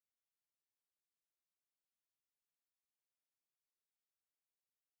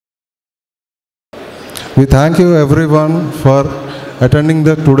We thank you everyone for attending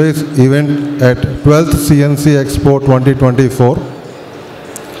the today's event at 12th Cnc Expo 2024.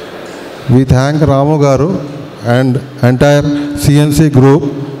 We thank Ramu Garu and entire CNC group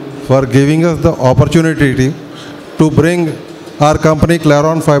for giving us the opportunity to bring our company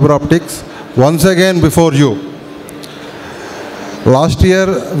Claron Fibreoptics once again before you. Last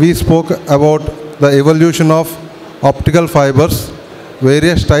year we spoke about the evolution of optical fibers,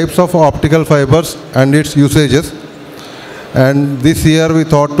 various types of optical fibers and its usages. And this year we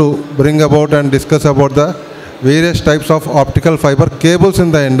thought to bring about and discuss about the various types of optical fiber cables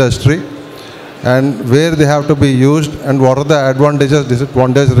in the industry and where they have to be used and what are the advantages,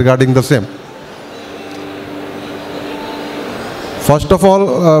 disadvantages regarding the same. First of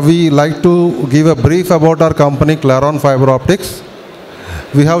all, we like to give a brief about our company Claron Fibreoptics.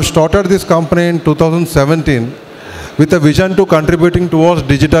 We have started this company in 2017 with a vision to contributing towards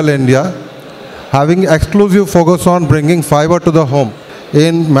digital India, having exclusive focus on bringing fiber to the home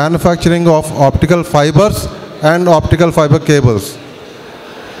in manufacturing of optical fibers and optical fiber cables.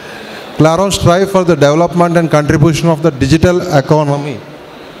 Claron strives for the development and contribution of the digital economy.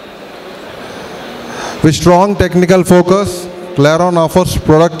 With strong technical focus, Claron offers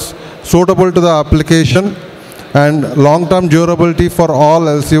products suitable to the application and long-term durability for all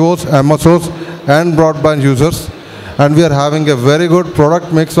LCOs, MSOs and broadband users. And we are having a very good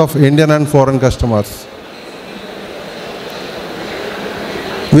product mix of Indian and foreign customers.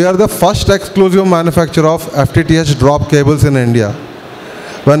 We are the first exclusive manufacturer of FTTH drop cables in India.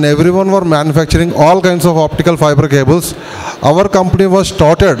 When everyone were manufacturing all kinds of optical fiber cables, our company was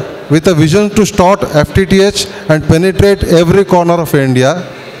started with a vision to start FTTH and penetrate every corner of India.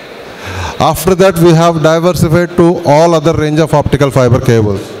 After that, we have diversified to all other range of optical fiber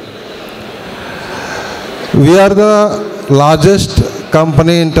cables. We are the largest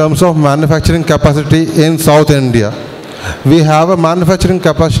company in terms of manufacturing capacity in South India. We have a manufacturing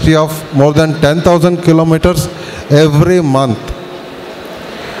capacity of more than 10,000 kilometers every month.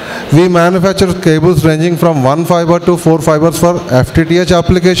 We manufacture cables ranging from 1 fiber to 4 fibers for FTTH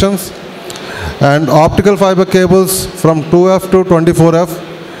applications and optical fiber cables from 2F to 24F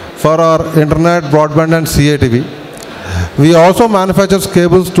for our internet, broadband and CATV. We also manufacture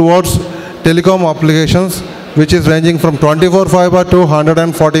cables towards telecom applications which is ranging from 24 fiber to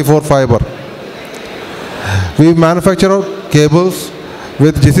 144 fiber. We manufacture cables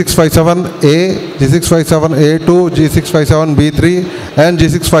with G657A, G657A2, G657B3 and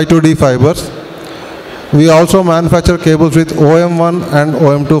G652D fibers. We also manufacture cables with OM1 and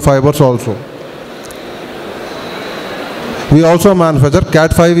OM2 fibers also. We also manufacture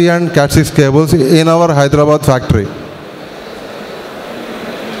Cat5e and Cat6 cables in our Hyderabad factory.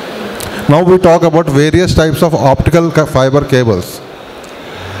 Now we talk about various types of optical fiber cables.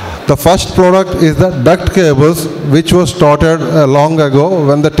 The first product is the duct cables, which was started long ago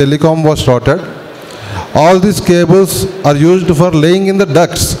when the telecom was started. All these cables are used for laying in the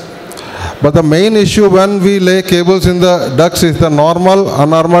ducts. But the main issue when we lay cables in the ducts is the normal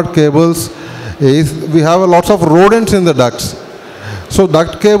unarmored cables is we have lots of rodents in the ducts. So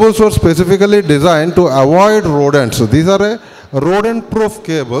duct cables were specifically designed to avoid rodents. So these are rodent-proof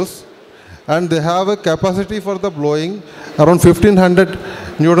cables and they have a capacity for the blowing around 1500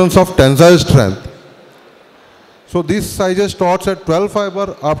 newtons of tensile strength. So this sizes starts at 12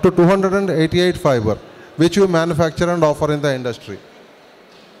 fiber up to 288 fiber, which we manufacture and offer in the industry.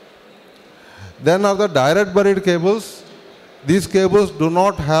 Then are the direct buried cables. These cables do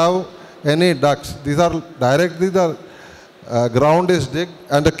not have any ducts. These are directly the ground is digged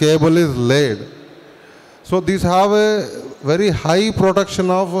and the cable is laid. So these have a very high protection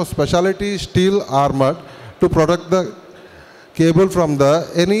of specialty steel armor to protect the cable from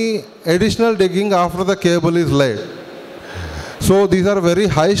any additional digging after the cable is laid. So these are very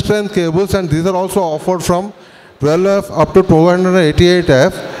high strength cables and these are also offered from 12F up to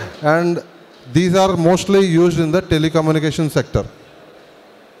 288F and these are mostly used in the telecommunication sector.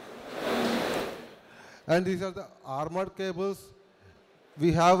 And these are the armored cables.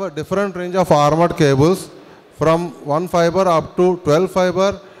 We have a different range of armored cables from 1 fiber up to 12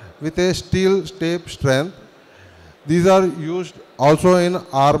 fiber with a steel tape strength. These are used also in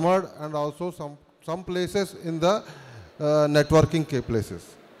armored and also some places in the networking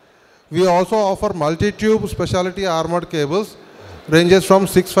places. We also offer multi-tube specialty armored cables ranges from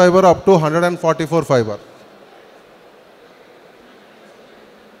 6 fiber up to 144 fiber.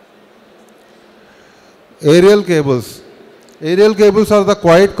 Aerial cables. Aerial cables are the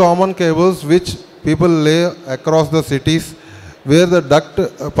quite common cables which people lay across the cities where the duct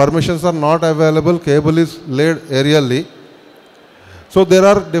permissions are not available. Cable is laid aerially. So there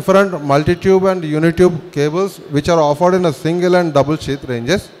are different multi-tube and unitube cables which are offered in a single and double sheath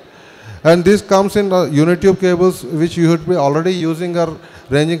ranges. And this comes in unitube cables which you would be already using are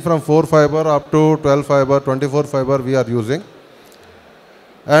ranging from 4 fiber up to 12 fiber, 24 fiber we are using.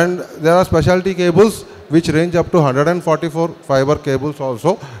 And there are specialty cables which range up to 144 fiber cables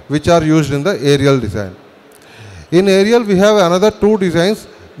also, which are used in the aerial design. In aerial we have another two designs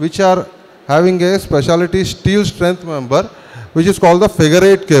which are having a specialty steel strength member, which is called the figure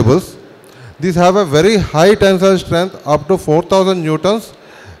 8 cables. These have a very high tensile strength up to 4000 newtons,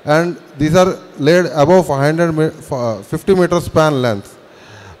 and these are laid above 50 meter span length.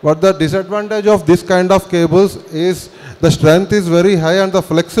 But the disadvantage of this kind of cables is the strength is very high and the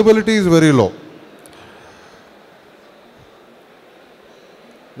flexibility is very low.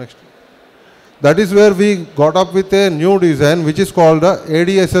 Next. That is where we got up with a new design which is called the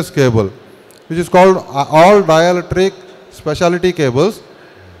ADSS cable, which is called all dielectric specialty cables.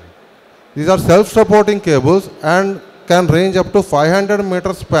 These are self-supporting cables and can range up to 500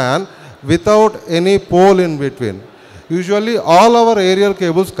 meter span without any pole in between. Usually all our aerial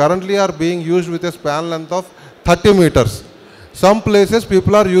cables currently are being used with a span length of 30 meters. Some places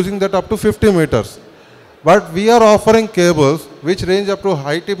people are using that up to 50 meters. But we are offering cables which range up to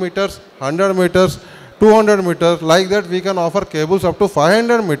 80 meters, 100 meters, 200 meters. Like that we can offer cables up to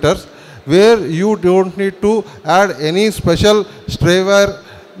 500 meters where you don't need to add any special stray wire,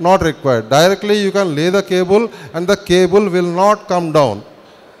 not required. Directly you can lay the cable and the cable will not come down.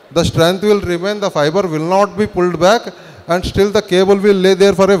 The strength will remain, the fiber will not be pulled back, and still the cable will lay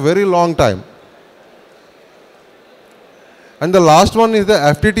there for a very long time. And the last one is the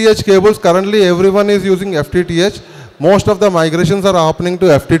FTTH cables. Currently everyone is using FTTH. Most of the migrations are happening to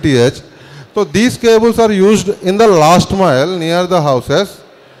FTTH. So these cables are used in the last mile near the houses.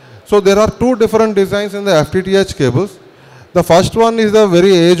 So there are two different designs in the FTTH cables. The first one is the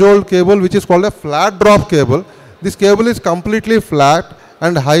very age-old cable which is called a flat drop cable. This cable is completely flat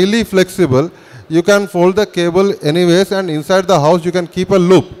and highly flexible. You can fold the cable anyways, and inside the house you can keep a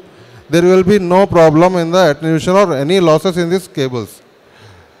loop. There will be no problem in the attenuation or any losses in these cables.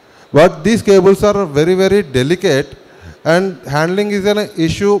 But these cables are very, very delicate, and handling is an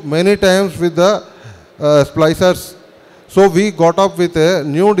issue many times with the splicers. So we got up with a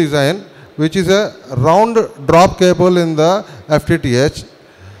new design which is a round drop cable in the FTTH.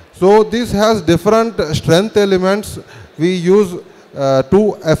 So this has different strength elements. We use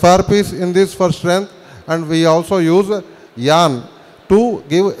two FRPs in this for strength, and we also use yarn to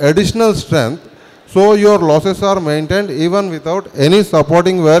give additional strength, so your losses are maintained even without any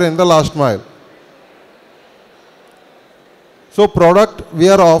supporting wire in the last mile. So product we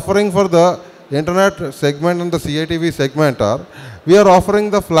are offering for the internet segment and the CATV segment are, we are offering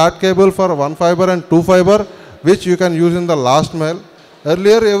the flat cable for 1 fiber and 2 fiber, which you can use in the last mile.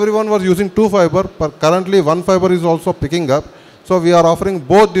 Earlier everyone was using 2 fiber, but currently 1 fiber is also picking up. So we are offering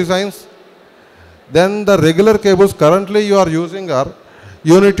both designs. Then the regular cables currently you are using are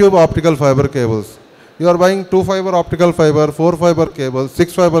unitube optical fiber cables. You are buying 2 fiber optical fiber, 4 fiber cables,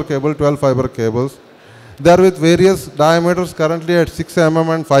 6 fiber cable, 12 fiber cables. They are with various diameters currently at 6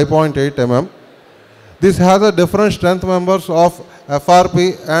 mm and 5.8 mm. This has a different strength members of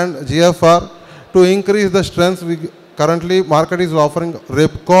FRP and GFR. To increase the strength, we currently market is offering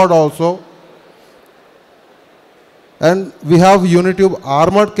ripcord also. And we have unitube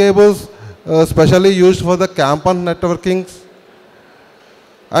armored cables specially used for the campus networkings.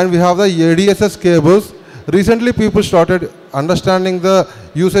 And we have the ADSS cables. Recently people started understanding the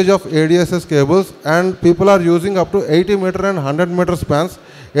usage of ADSS cables, and people are using up to 80 meter and 100 meter spans.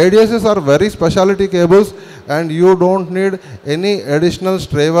 ADSS are very specialty cables, and you don't need any additional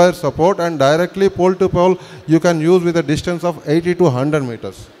stray wire support, and directly pole to pole you can use with a distance of 80 to 100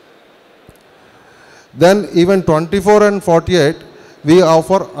 meters. Then even 24 and 48 we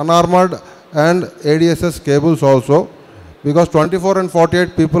offer unarmored and ADSS cables also, because 24 and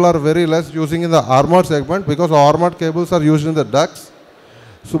 48 people are very less using in the armored segment, because armored cables are used in the ducts.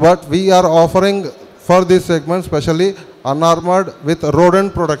 So but we are offering for this segment specially unarmored with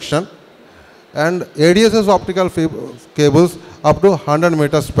rodent protection and ADSS optical cables up to 100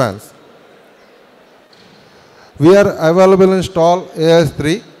 meter spans. We are available in stall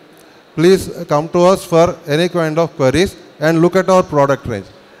AS3. Please come to us for any kind of queries and look at our product range.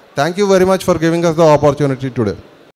 Thank you very much for giving us the opportunity today.